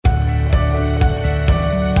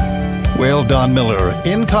Well, Don Miller,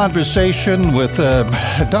 in conversation with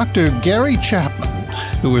Dr. Gary Chapman,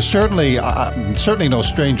 who is certainly no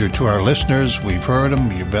stranger to our listeners. We've heard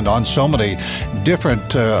him. You've been on so many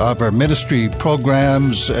different of our ministry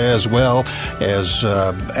programs, as well as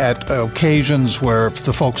at occasions where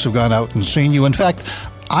the folks have gone out and seen you. In fact,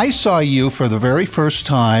 I saw you for the very first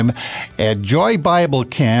time at Joy Bible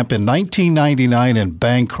Camp in 1999 in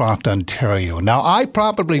Bancroft, Ontario. Now, I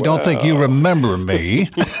probably don't think you remember me,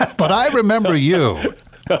 but I remember you.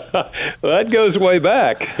 Well, that goes way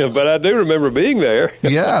back, but I do remember being there.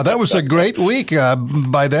 Yeah, that was a great week.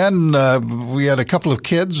 By then, we had a couple of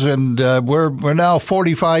kids, and we're now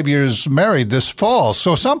 45 years married this fall,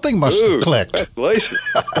 so something must have clicked. Congratulations.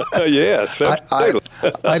 Yes.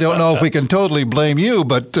 I don't know if we can totally blame you,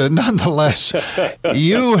 but nonetheless,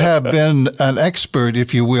 you have been an expert,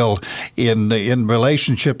 if you will, in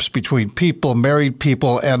relationships between people, married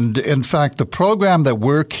people, and in fact, the program that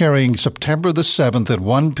we're carrying September the 7th at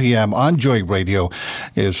 1 p.m. on Joy Radio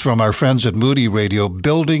is from our friends at Moody Radio,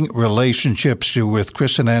 Building Relationships, with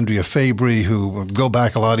Chris and Andrea Fabry, who go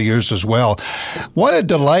back a lot of years as well. What a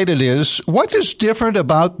delight it is. What is different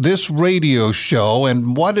about this radio show,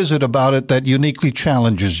 and what is it about it that uniquely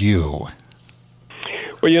challenges you?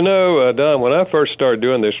 Well, you know, Don, when I first started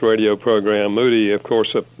doing this radio program, Moody, of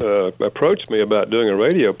course, approached me about doing a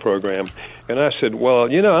radio program, and I said,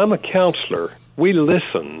 well, you know, I'm a counselor. We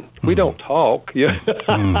listen. We don't talk. Right.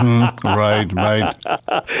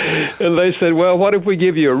 And they said, well, what if we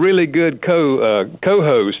give you a really good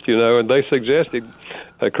co-host, you know? And they suggested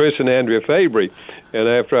Chris and Andrea Fabry. And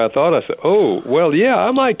after I thought, I said, oh, well, yeah,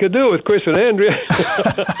 I might could do it with Chris and Andrea.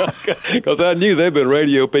 Because I knew they've been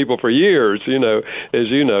radio people for years, you know, as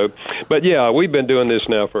you know. But, yeah, we've been doing this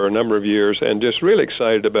now for a number of years and just really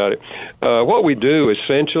excited about it. What we do,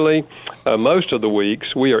 essentially, most of the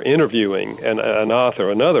weeks, we are interviewing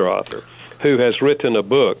another author, who has written a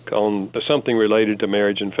book on something related to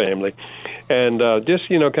marriage and family, and just,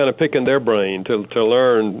 you know, kind of picking their brain to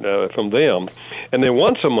learn from them. And then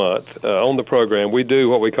once a month on the program, we do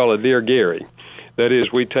what we call a Dear Gary. That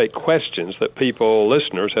is, we take questions that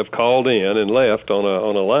listeners have called in and left on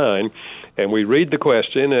a line, and we read the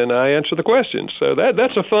question, and I answer the question. So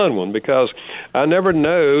that's a fun one, because I never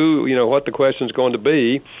know, you know, what the question's going to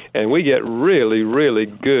be, and we get really, really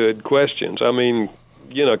good questions. I mean,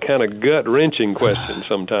 you know, kind of gut-wrenching questions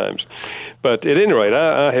sometimes. But at any rate,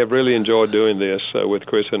 I have really enjoyed doing this with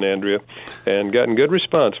Chris and Andrea and gotten good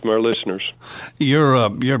response from our listeners.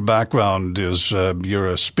 Your background is you're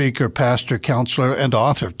a speaker, pastor, counselor, and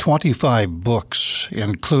author of 25 books,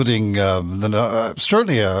 including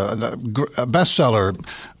certainly a bestseller,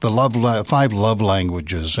 The 5 Love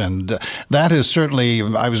Languages. And that is certainly,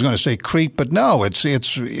 I was going to say creep, but no,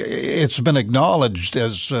 it's been acknowledged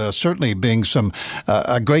as certainly being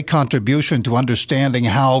a great contribution to understanding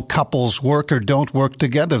how couples work or don't work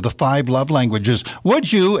together, the 5 love languages.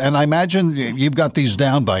 Would you, and I imagine you've got these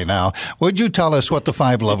down by now, would you tell us what the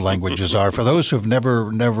 5 love languages are for those who've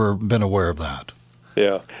never been aware of that?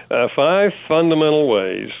 Yeah. 5 fundamental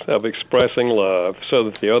ways of expressing love so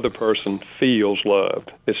that the other person feels loved.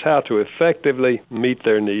 It's how to effectively meet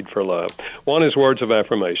their need for love. One is words of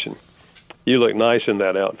affirmation. You look nice in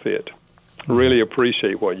that outfit. Really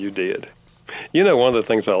appreciate what you did. You know, one of the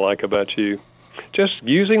things I like about you, just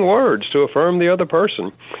using words to affirm the other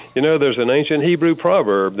person. You know, there's an ancient Hebrew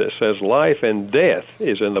proverb that says life and death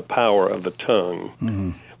is in the power of the tongue.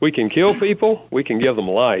 Mm-hmm. We can kill people, we can give them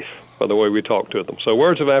life by the way we talk to them. So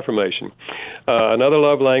words of affirmation. Another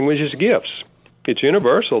love language is gifts. It's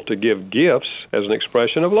universal to give gifts as an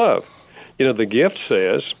expression of love. You know, the gift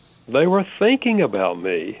says, they were thinking about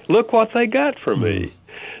me. Look what they got for me.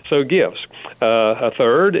 So gifts. A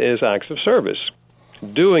third is acts of service.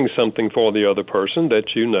 Doing something for the other person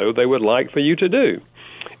that you know they would like for you to do.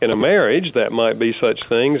 In a marriage, that might be such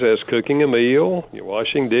things as cooking a meal,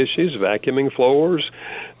 washing dishes, vacuuming floors,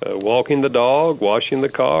 walking the dog, washing the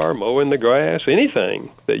car, mowing the grass, anything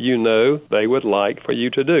that you know they would like for you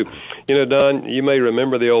to do. You know, Don, you may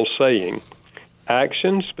remember the old saying,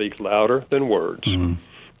 actions speak louder than words. Mm-hmm.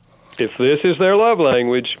 If this is their love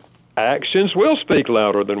language, actions will speak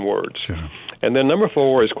louder than words. Sure. And then number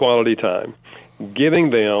 4 is quality time. Giving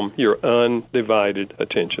them your undivided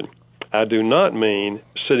attention. I do not mean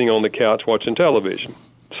sitting on the couch watching television.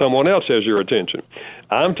 Someone else has your attention.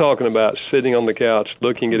 I'm talking about sitting on the couch,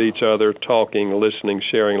 looking at each other, talking, listening,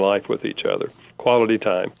 sharing life with each other. Quality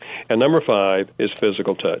time. And number 5 is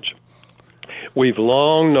physical touch. We've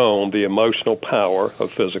long known the emotional power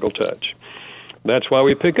of physical touch. That's why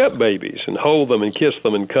we pick up babies and hold them and kiss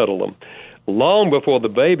them and cuddle them. long before the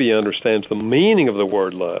baby understands the meaning of the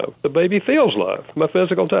word love, the baby feels love by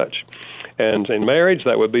physical touch. And in marriage,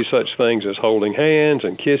 that would be such things as holding hands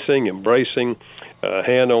and kissing, embracing,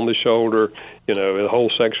 hand on the shoulder, the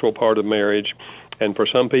whole sexual part of marriage. And for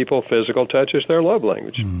some people, physical touch is their love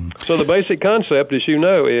language. So the basic concept, as you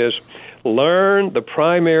know, is learn the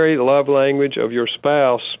primary love language of your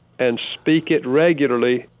spouse and speak it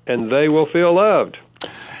regularly, and they will feel loved.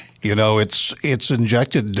 It's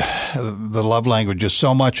injected the love languages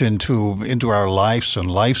so much into our lives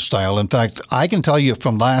and lifestyle. In fact, I can tell you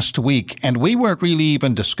from last week, and we weren't really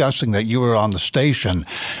even discussing that you were on the station,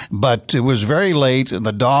 but it was very late and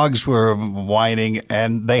the dogs were whining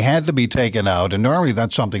and they had to be taken out. And normally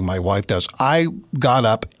that's something my wife does. I got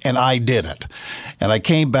up and I did it. And I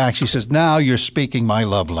came back. She says, now you're speaking my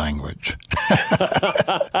love language.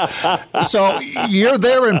 So you're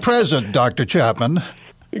there and present, Dr. Chapman.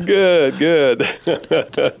 Good.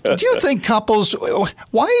 Do you think couples,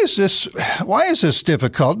 why is this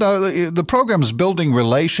difficult? Now, the program is building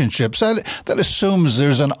relationships. That assumes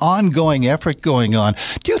there's an ongoing effort going on.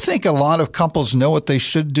 Do you think a lot of couples know what they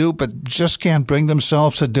should do but just can't bring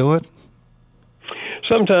themselves to do it?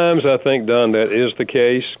 Sometimes I think, Don, that is the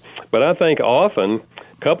case. But I think often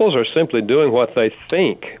couples are simply doing what they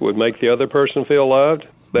think would make the other person feel loved.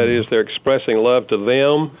 That is, they're expressing love to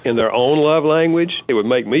them in their own love language. It would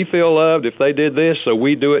make me feel loved if they did this, so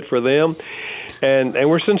we do it for them. And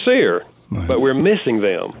we're sincere, but we're missing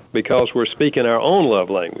them because we're speaking our own love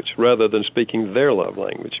language rather than speaking their love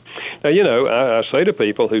language. Now, I say to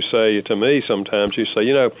people who say to me sometimes,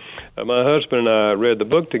 my husband and I read the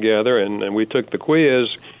book together and we took the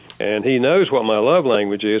quiz, and he knows what my love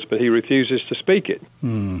language is, but he refuses to speak it.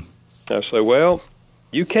 I say, well,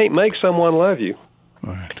 you can't make someone love you.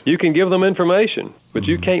 Right. You can give them information, but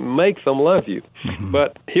you can't make them love you.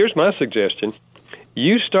 But here's my suggestion.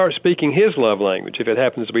 You start speaking his love language. If it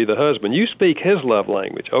happens to be the husband, you speak his love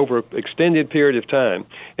language over an extended period of time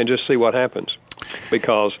and just see what happens.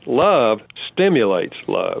 Because love stimulates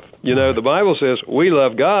love. The Bible says we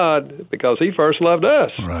love God because he first loved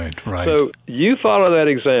us. Right. So you follow that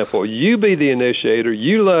example. You be the initiator.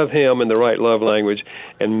 You love him in the right love language.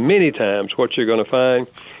 And many times what you're going to find,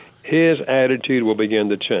 his attitude will begin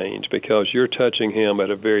to change because you're touching him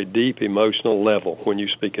at a very deep emotional level when you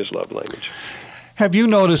speak his love language. Have you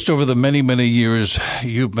noticed over the many, many years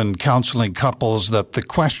you've been counseling couples that the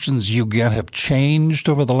questions you get have changed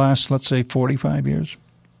over the last, let's say, 45 years?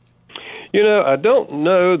 I don't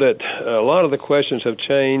know that a lot of the questions have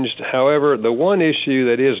changed. However, the one issue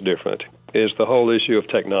that is different is the whole issue of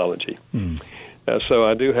technology. So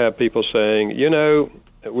I do have people saying,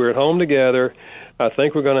 we're at home together. I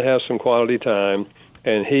think we're going to have some quality time,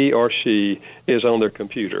 and he or she is on their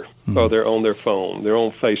computer, or they're on their phone, they're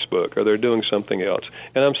on Facebook, or they're doing something else.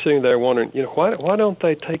 And I'm sitting there wondering, why don't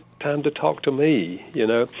they take time to talk to me,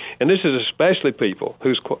 And this is especially people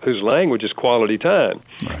whose language is quality time.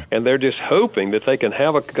 Right. And they're just hoping that they can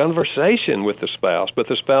have a conversation with the spouse, but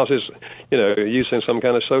the spouse is, using some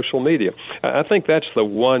kind of social media. I think that's the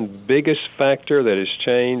one biggest factor that has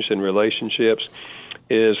changed in relationships.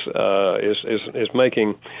 Is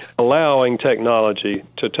allowing technology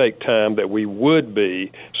to take time that we would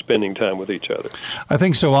be spending time with each other. I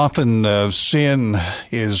think so often sin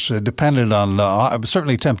is dependent on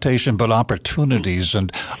certainly temptation, but opportunities.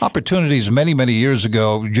 And opportunities many, many years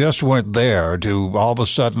ago just weren't there to all of a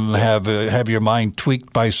sudden have your mind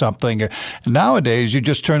tweaked by something. Nowadays, you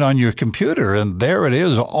just turn on your computer and there it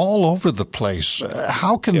is all over the place.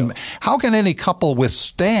 How can any couple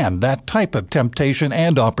withstand that type of temptation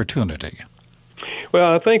and opportunity?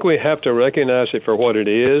 Well, I think we have to recognize it for what it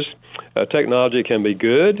is. Technology can be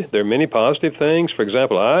good. There are many positive things. For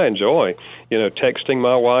example, I enjoy, texting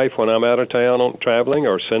my wife when I'm out of town traveling,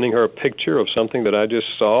 or sending her a picture of something that I just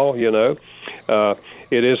saw.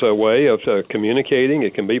 It is a way of communicating.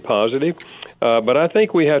 It can be positive. But I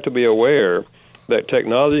think we have to be aware that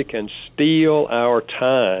technology can steal our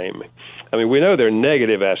time. I mean, we know there are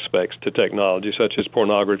negative aspects to technology, such as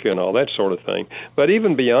pornography and all that sort of thing. But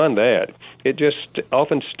even beyond that, it just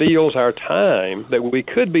often steals our time that we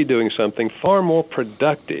could be doing something far more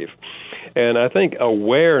productive. And I think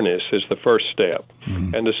awareness is the first step.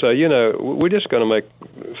 And to say, we're just going to make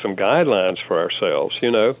some guidelines for ourselves,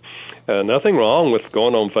 Nothing wrong with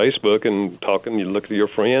going on Facebook and talking, you look at your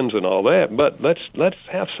friends and all that, but let's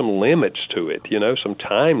have some limits to it, some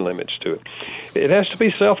time limits to it. It has to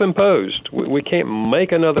be self-imposed. We can't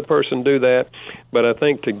make another person do that, but I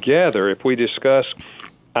think together, if we discuss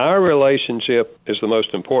our relationship is the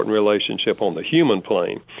most important relationship on the human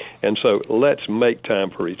plane, and so let's make time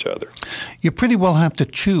for each other. You pretty well have to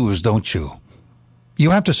choose, don't you? You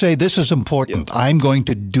have to say, this is important. Yeah. I'm going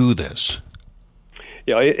to do this.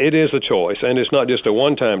 Yeah, it is a choice, and it's not just a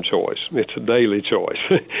one-time choice. It's a daily choice.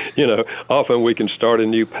 Often we can start a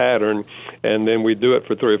new pattern, and then we do it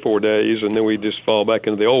for 3 or 4 days, and then we just fall back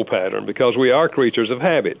into the old pattern because we are creatures of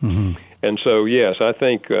habit. Mm-hmm. And so, yes, I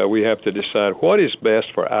think we have to decide what is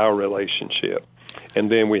best for our relationship,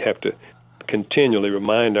 and then we have to continually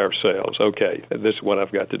remind ourselves, okay, this is what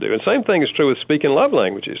I've got to do. And same thing is true with speaking love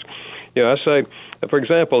languages. I say, for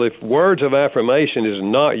example, if words of affirmation is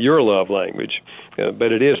not your love language,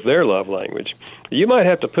 but it is their love language, you might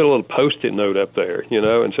have to put a little Post-it note up there,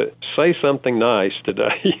 and say something nice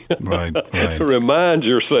today. Right. Remind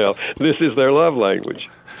yourself, this is their love language.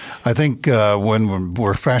 I think when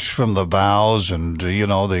we're fresh from the vows and,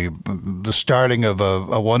 the starting of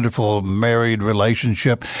a wonderful married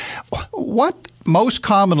relationship, what most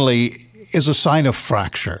commonly is a sign of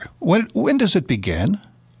fracture? When does it begin?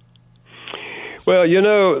 Well,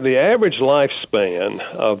 the average lifespan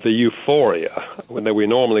of the euphoria, that we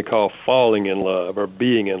normally call falling in love or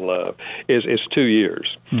being in love, is 2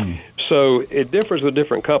 years. So it differs with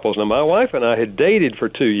different couples. Now, my wife and I had dated for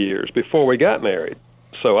 2 years before we got married.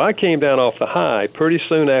 So I came down off the high pretty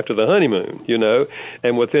soon after the honeymoon,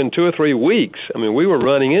 and within 2 or 3 weeks, we were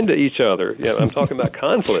running into each other. I'm talking about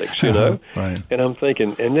conflicts, Right. And I'm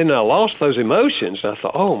thinking, and then I lost those emotions. And I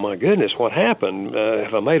thought, oh, my goodness, what happened?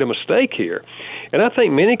 Have I made a mistake here? And I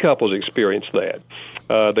think many couples experience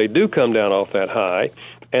that. They do come down off that high.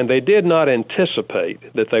 And they did not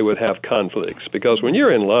anticipate that they would have conflicts, because when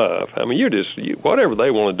you're in love, whatever they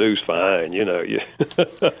want to do is fine,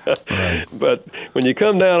 Right. But when you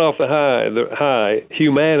come down off the high,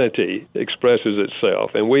 humanity expresses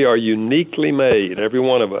itself, and we are uniquely made, every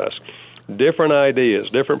one of us, different ideas,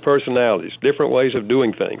 different personalities, different ways of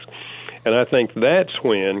doing things. And I think that's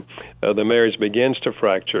when the marriage begins to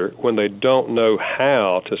fracture, when they don't know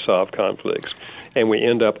how to solve conflicts. And we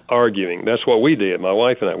end up arguing. That's what we did, my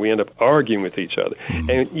wife and I. We end up arguing with each other. Mm-hmm.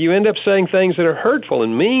 And you end up saying things that are hurtful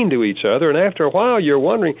and mean to each other. And after a while, you're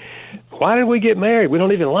wondering, why did we get married? We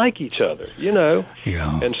don't even like each other, Yeah.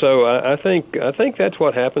 And so I think that's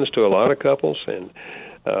what happens to a lot of couples. And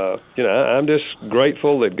I'm just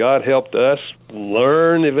grateful that God helped us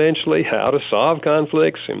learn eventually how to solve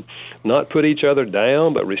conflicts and not put each other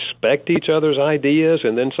down, but respect each other's ideas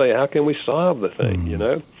and then say, how can we solve the thing,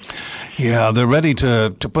 Yeah, they're ready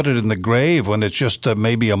to put it in the grave when it's just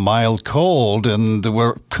maybe a mild cold, and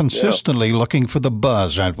we're consistently looking for the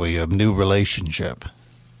buzz, aren't we, of new relationship?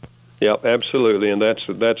 Yep, absolutely, and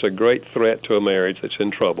that's a great threat to a marriage that's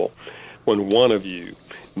in trouble. When one of you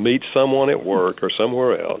meet someone at work or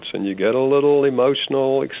somewhere else, and you get a little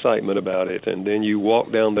emotional excitement about it, and then you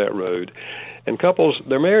walk down that road, and couples,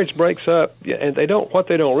 their marriage breaks up, and what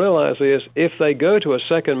they don't realize is if they go to a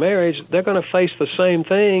second marriage, they're going to face the same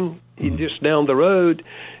thing just down the road.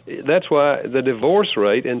 That's why the divorce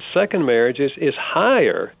rate in second marriages is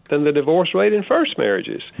higher than the divorce rate in first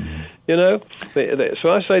marriages. So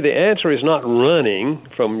I say the answer is not running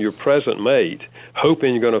from your present mate,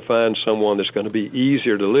 hoping you're going to find someone that's going to be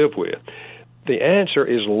easier to live with. The answer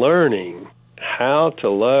is learning how to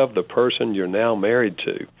love the person you're now married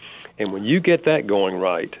to. And when you get that going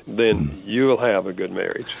right, then you will have a good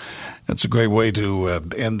marriage. That's a great way to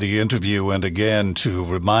end the interview, and again to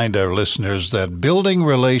remind our listeners that Building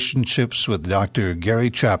Relationships with Dr. Gary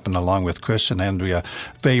Chapman along with Chris and Andrea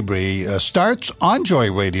Fabry starts on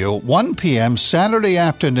Joy Radio, 1 p.m. Saturday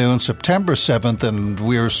afternoon, September 7th, and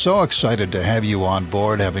we're so excited to have you on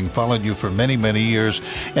board, having followed you for many, many years,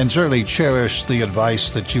 and certainly cherish the advice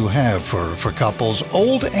that you have for couples,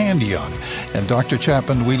 old and young. And Dr.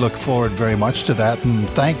 Chapman, we look forward very much to that, and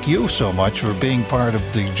thank you so much for being part of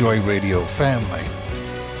the Joy Radio family.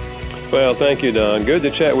 Well, thank you, Don. Good to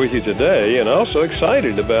chat with you today, and also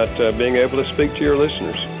excited about being able to speak to your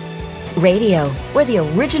listeners. Radio, we're the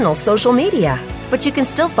original social media, but you can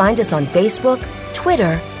still find us on Facebook,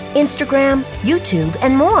 Twitter, Instagram, YouTube,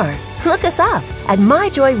 and more. Look us up at My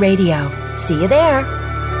Joy Radio. See you there.